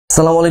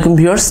আসসালামু আলাইকুম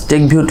viewers,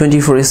 take view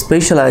 24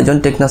 special আয়োজন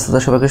টেক নাস্তাতে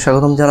সবাইকে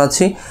স্বাগতম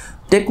জানাচ্ছি।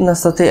 টেক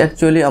নাস্তাতে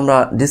অ্যাকচুয়ালি আমরা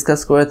ডিসকাস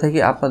করে থাকি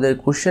আপনাদের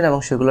কোশ্চেন এবং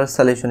সেগুলোর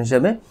সলিউশন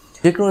হিসেবে।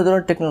 যে কোনো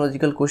ধরনের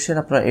টেকনোলজিক্যাল কোশ্চেন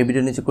আপনারা এই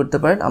ভিডিও নিচে করতে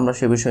পারেন, আমরা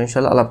সেই বিষয়ে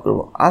ইনশাআল্লাহ আলাপ করব।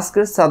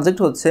 আজকের সাবজেক্ট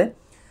হচ্ছে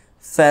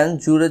ফ্যান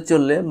জোরে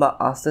চললে বা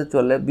আস্তে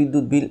চললে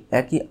বিদ্যুৎ বিল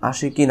একই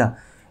আসে কিনা।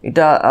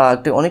 এটা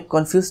একটা অনেক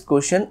কনফিউজড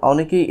কোশ্চেন,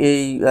 অনেকেই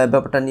এই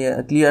ব্যাপারটা নিয়ে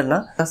ক্লিয়ার না।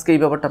 আজকে এই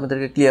ব্যাপারটা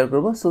আপনাদেরকে ক্লিয়ার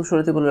করবো। সো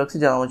শুরুতে বলে রাখছি,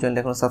 যারা আমার চ্যানেল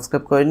এখনো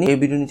সাবস্ক্রাইব করেনি, এই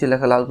ভিডিও নিচে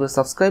লেখা লাল করে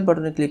সাবস্ক্রাইব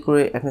বাটনে ক্লিক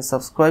করে এখানে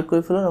সাবস্ক্রাইব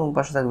করে ফেলুন এবং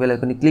পাশে থাকা বেল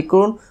আইকনে ক্লিক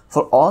করুন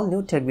for all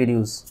new take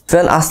videos.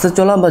 Fan আস্তে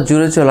চলা বা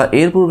জোরে চলা,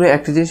 এর পূর্বে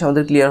একটা জিনিস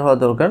আমাদের ক্লিয়ার হওয়া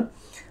দরকার,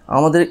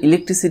 আমাদের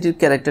ইলেকট্রিসিটির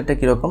ক্যারেক্টারটা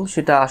কীরকম,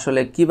 সেটা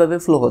আসলে কিভাবে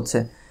ফ্লো হচ্ছে।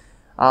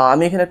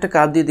 আমি এখানে একটা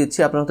কার্ভ দিয়ে দিচ্ছি,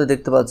 আপনারা হয়তো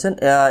দেখতে পাচ্ছেন।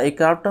 এই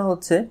কার্ভটা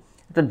হচ্ছে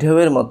একটা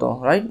ঢেউয়ের মতো,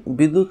 রাইট?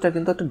 বিদ্যুৎটা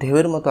কিন্তু একটা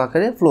ঢেউয়ের মতো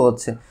আকারে ফ্লো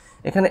হচ্ছে।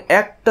 এখানে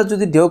একটা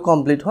যদি ঢেউ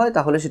কমপ্লিট হয়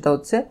তাহলে সেটা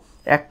হচ্ছে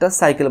একটা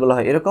সাইকেল বলা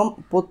হয়। এরকম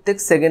প্রত্যেক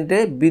সেকেন্ডে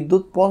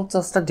বিদ্যুৎ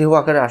 50টা ঢেউ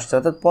আকারে আসছে,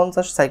 অর্থাৎ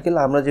 50 সাইকেল।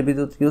 আমরা যে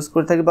বিদ্যুৎ ইউজ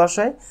করে থাকি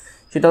বাসায়,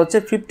 সেটা হচ্ছে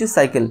 50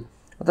 সাইকেল,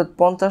 অর্থাৎ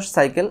 50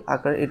 সাইকেল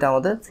আকারে এটা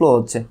আমাদের ফ্লো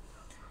হচ্ছে।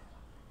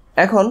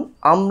 এখন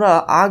আমরা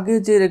আগে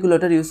যে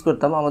রেগুলেটর ইউজ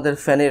করতাম, আমাদের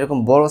ফ্যানে এরকম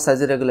বড়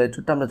সাইজের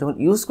রেগুলেটরটা আমরা যখন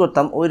ইউজ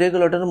করতাম, ওই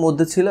রেগুলেটরের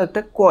মধ্যে ছিল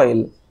একটা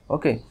কয়েল।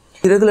 ওকে,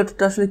 এই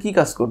রেগুলেটরটা আসলে কী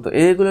কাজ করতো?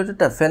 এই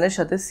রেগুলেটরটা ফ্যানের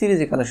সাথে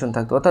সিরিজে কানেকশন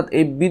থাকতো, অর্থাৎ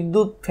এই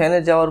বিদ্যুৎ ফ্যানে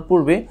যাওয়ার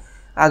পূর্বে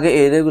আগে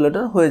এই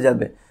রেগুলেটর হয়ে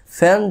যাবে।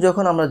 ফ্যান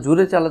যখন আমরা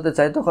জোরে চালাতে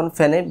চাই তখন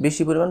ফ্যানে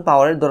বেশি পরিমাণ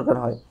পাওয়ারের দরকার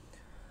হয়।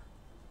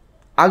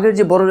 আগের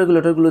যে বড়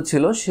রেগুলেটরগুলো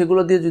ছিল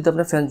সেগুলো দিয়ে যদি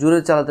আপনি ফ্যান জোরে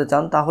চালাতে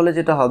চান, তাহলে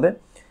যেটা হবে,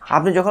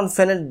 আপনি যখন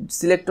ফ্যানের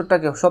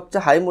সিলেক্টরটাকে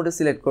সবচেয়ে হাই মোডে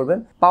সিলেক্ট করবেন,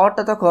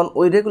 পাওয়ারটা তখন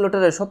ওই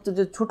রেগুলেটরের সবচেয়ে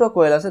যে ছোটো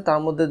কয়েল আছে তার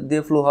মধ্যে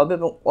দিয়ে ফ্লো হবে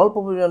এবং অল্প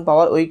পরিমাণ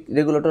পাওয়ার ওই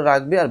রেগুলেটর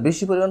রাখবে, আর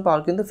বেশি পরিমাণ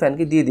পাওয়ার কিন্তু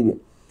ফ্যানকে দিয়ে দিবে।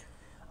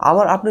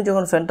 আবার আপনি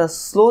যখন ফ্যানটা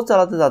স্লো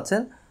চালাতে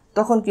যাচ্ছেন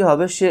তখন কি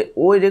হবে, সে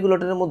ওই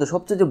রেগুলেটরের মধ্যে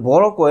সবচেয়ে যে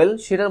বড় কয়েল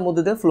সেটার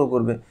মধ্যে দিয়ে ফ্লো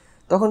করবে।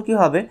 তখন কি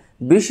হবে,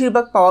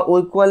 বেশিরভাগ পাওয়ার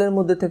ওই কয়েলের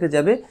মধ্যে থেকে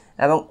যাবে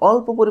এবং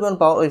অল্প পরিমাণ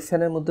পাওয়ার ওই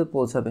ফ্যানের মধ্যে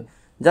পৌঁছাবে।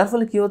 যার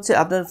ফলে কি হচ্ছে,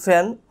 আপনার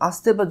ফ্যান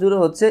আস্তে বা জোরে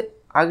হচ্ছে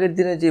আগের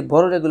দিনে যে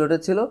বড়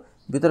রেগুলেটর ছিল,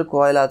 ভিতরে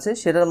কয়েল আছে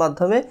সেটার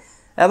মাধ্যমে।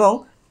 এবং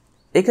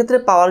এক্ষেত্রে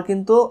পাওয়ার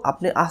কিন্তু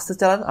আপনি আস্তে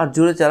চালান আর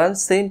জোরে চালান,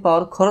 সেম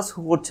পাওয়ার খরচ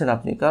করছেন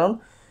আপনি। কারণ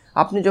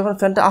আপনি যখন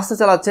ফ্যানটা আস্তে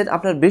চালাচ্ছেন,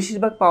 আপনার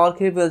বেশিরভাগ পাওয়ার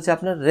খেয়ে ফেলছে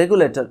আপনার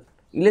রেগুলেটর,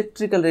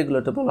 ইলেকট্রিক্যাল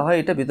রেগুলেটর বলা হয়,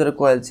 এটা ভিতরে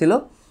কয়েল ছিল,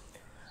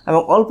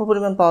 এবং অল্প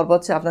পরিমাণ পাওয়ার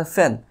পাচ্ছে আপনার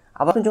ফ্যান।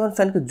 আবার আপনি যখন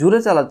ফ্যানকে জোরে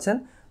চালাচ্ছেন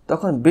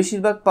তখন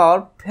বেশিরভাগ পাওয়ার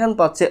ফ্যান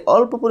পাচ্ছে,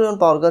 অল্প পরিমাণ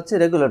পাওয়ার খাচ্ছে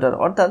রেগুলেটর।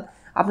 অর্থাৎ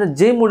আপনি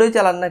যেই মোডেই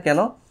চালান না কেন,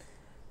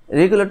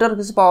 রেগুলেটর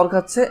কিছু পাওয়ার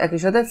খাচ্ছে, একই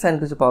সাথে ফ্যান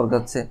কিছু পাওয়ার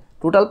খাচ্ছে।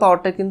 টোটাল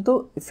পাওয়ারটা কিন্তু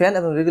ফ্যান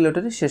এবং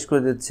রেগুলেটরই শেষ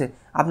করে দিচ্ছে,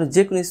 আপনি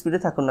যে কোনো স্পিডে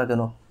থাকুন না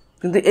কেন।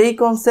 কিন্তু এই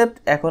কনসেপ্ট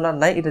এখন আর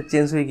নাই, এটা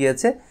চেঞ্জ হয়ে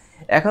গিয়েছে।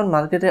 এখন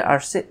মার্কেটে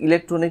আসছে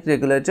ইলেকট্রনিক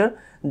রেগুলেটর,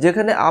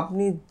 যেখানে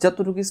আপনি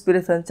যতটুকু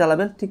স্পিডে ফ্যান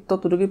চালাবেন ঠিক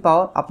ততটুকুই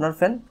পাওয়ার আপনার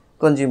ফ্যান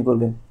কনজিউম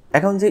করবে।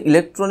 এখন যে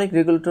ইলেকট্রনিক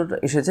রেগুলেটর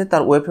এসেছে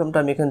তার ওয়েবফর্মটা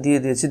আমি এখানে দিয়ে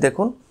দিয়েছি,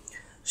 দেখুন।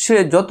 সে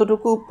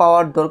যতটুকু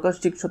পাওয়ার দরকার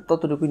ঠিক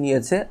ততটুকু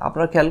নিয়েছে।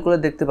 আপনারা খেয়াল করে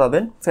দেখতে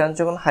পাবেন, ফ্যান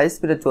যখন হাই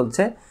স্পিডে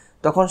চলছে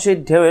তখন সেই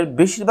ঢেউয়ের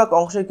বেশিরভাগ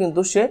অংশই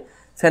কিন্তু সে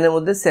ফ্যানের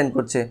মধ্যে সেন্ড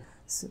করছে।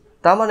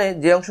 তার মানে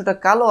যে অংশটা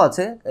কালো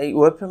আছে, এই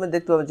ওয়েবফ্রেমে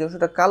দেখতে পাবেন যে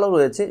অংশটা কালো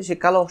রয়েছে, সেই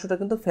কালো অংশটা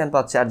কিন্তু ফ্যান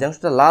পাচ্ছে, আর যে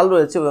অংশটা লাল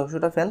রয়েছে ওই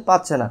অংশটা ফ্যান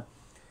পাচ্ছে না।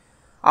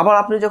 আবার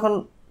আপনি যখন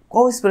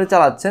কম স্পিডে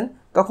চালাচ্ছেন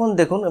তখন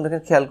দেখুন, আপনাকে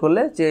খেয়াল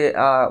করলে যে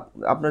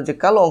আপনার যে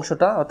কালো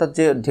অংশটা, অর্থাৎ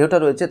যে ঢেউটা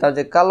রয়েছে তার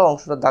যে কালো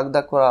অংশটা দাগ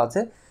দাগ করা আছে,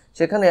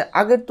 সেখানে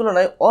আগের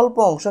তুলনায় অল্প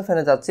অংশ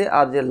ফ্যানে যাচ্ছে,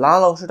 আর যে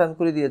লাল অংশটা আমি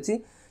করে দিয়েছি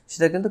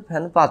সেটা কিন্তু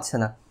ফ্যান পাচ্ছে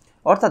না।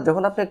 অর্থাৎ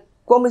যখন আপনি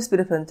কম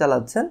স্পিডে ফ্যান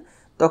চালাচ্ছেন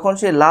তখন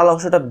সেই লাল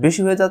অংশটা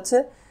বেশি হয়ে যাচ্ছে,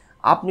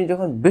 আপনি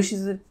যখন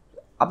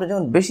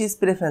বেশি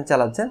স্পিডে ফ্যান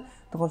চালাচ্ছেন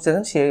তখন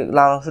সেখানে সেই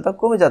লাল অংশটা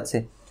কমে যাচ্ছে।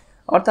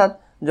 অর্থাৎ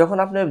যখন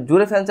আপনি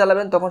জোরে ফ্যান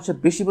চালাবেন তখন সে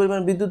বেশি পরিমাণ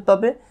বিদ্যুৎ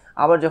পাবে,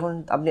 আবার যখন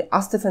আপনি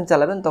আস্তে ফ্যান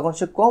চালাবেন তখন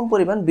সে কম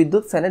পরিমাণ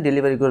বিদ্যুৎ ফ্যানে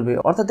ডেলিভারি করবে।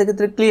 অর্থাৎ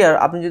এক্ষেত্রে ক্লিয়ার,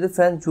 আপনি যদি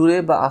ফ্যান জোরে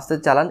বা আস্তে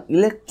চালান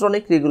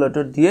ইলেকট্রনিক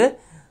রেগুলেটর দিয়ে,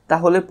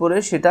 তাহলে পরে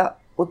সেটা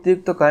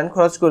অতিরিক্ত কারেন্ট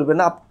খরচ করবে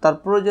না, তার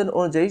প্রয়োজন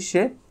অনুযায়ী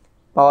সে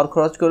পাওয়ার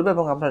খরচ করবে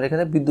এবং আপনার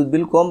এখানে বিদ্যুৎ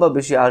বিল কম বা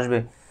বেশি আসবে।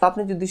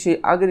 আপনি যদি সেই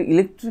আগের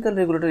ইলেকট্রিক্যাল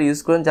রেগুলেটর ইউজ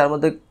করেন যার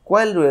মধ্যে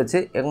কয়েল রয়েছে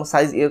এবং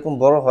সাইজ এরকম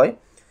বড় হয়,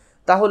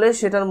 তাহলে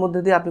সেটার মধ্যে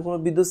দিয়ে আপনি কোনো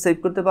বিদ্যুৎ সেভ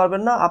করতে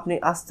পারবেন না। আপনি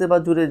আস্তে বা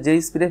জোরে যেই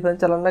স্পিডে ফ্যান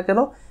চালান না কেন,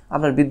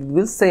 আপনার বিদ্যুৎ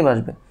বিল সেম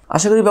আসবে।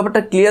 আশা করি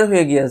ব্যাপারটা ক্লিয়ার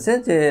হয়ে গিয়েছে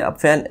যে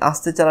ফ্যান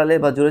আস্তে চালালে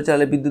বা জোরে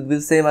চালালে বিদ্যুৎ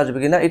বিল সেম আসবে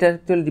কিনা। এটা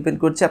অ্যাকচুয়ালি ডিপেন্ড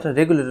করছে আপনার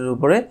রেগুলেটরের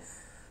উপরে।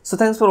 So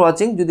thanks for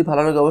watching. যদি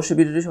ভালো লাগে অবশ্যই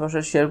ভিডিওটি সবার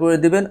সাথে শেয়ার করে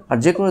দেবেন, আর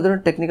যে কোনো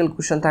ধরনের টেকনিক্যাল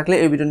কোয়েশ্চেন থাকলে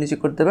এই ভিডিও নিচে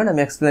করতে পারেন,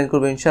 আমি এক্সপ্লেন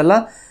করবো ইনশাল্লাহ।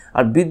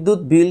 আর বিদ্যুৎ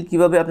বিল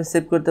কীভাবে আপনি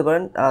সেভ করতে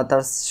পারেন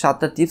তার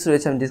 7টা টিপস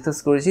রয়েছে, আমি ডিসকাস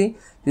করেছি।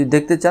 যদি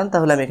দেখতে চান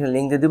তাহলে আমি এখানে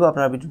লিঙ্ক দিয়ে দেবো,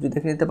 আপনারা ভিডিওটি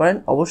দেখে নিতে পারেন।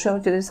 অবশ্যই আমি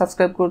চ্যানেলটি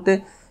সাবস্ক্রাইব করতে,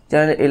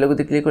 চ্যানেলে এই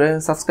লোগোতে ক্লিক করে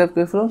সাবস্ক্রাইব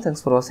করে ফেলুন।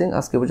 Thanks for watching.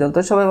 আজকে পর্যন্ত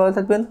সবাই ভালো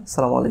থাকবেন।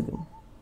 আসসালামু আলাইকুম।